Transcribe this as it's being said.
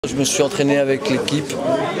Je me suis entraîné avec l'équipe,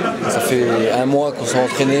 ça fait un mois qu'on s'est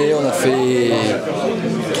entraîné, on a fait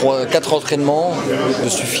 4 entraînements. Je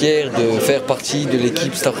suis fier de faire partie de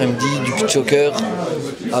l'équipe cet après-midi du beach soccer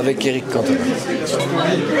avec Joël Cantona.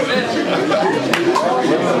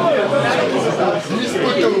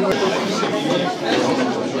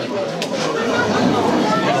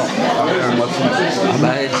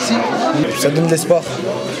 Ça donne de l'espoir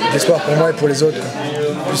pour moi et pour les autres.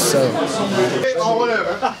 Plus ça.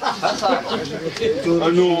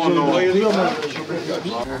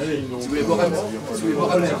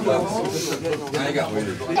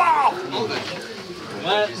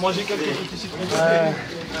 Moi j'ai quelques petits citrons.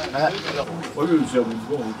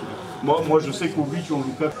 Moi je sais qu'au beach on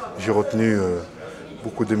joue pas. J'ai retenu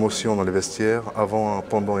beaucoup d'émotions dans les vestiaires, avant,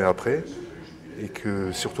 pendant et après. Et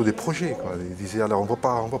que surtout des projets, quoi. Ils disaient alors on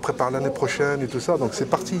va préparer l'année prochaine et tout ça, donc c'est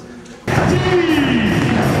parti.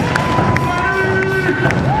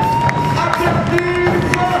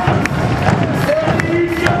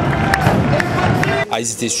 Ah, ils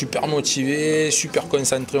étaient super motivés, super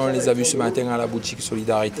concentrés, on les a vus ce matin à la boutique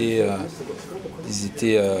Solidarité. Ils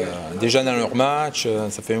étaient déjà dans leur match,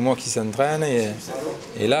 ça fait un mois qu'ils s'entraînent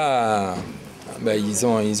et là ben, ils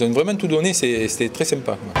ont vraiment tout donné, c'était très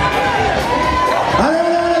sympa.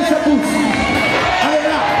 Allez, ça pousse. Allez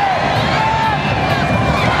là.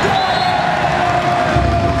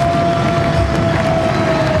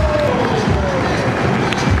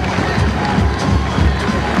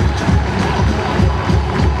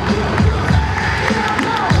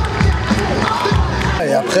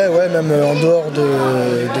 Et après, ouais, même en dehors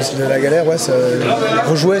de la galère, ouais,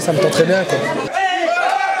 rejouer, ça me tente très bien, quoi.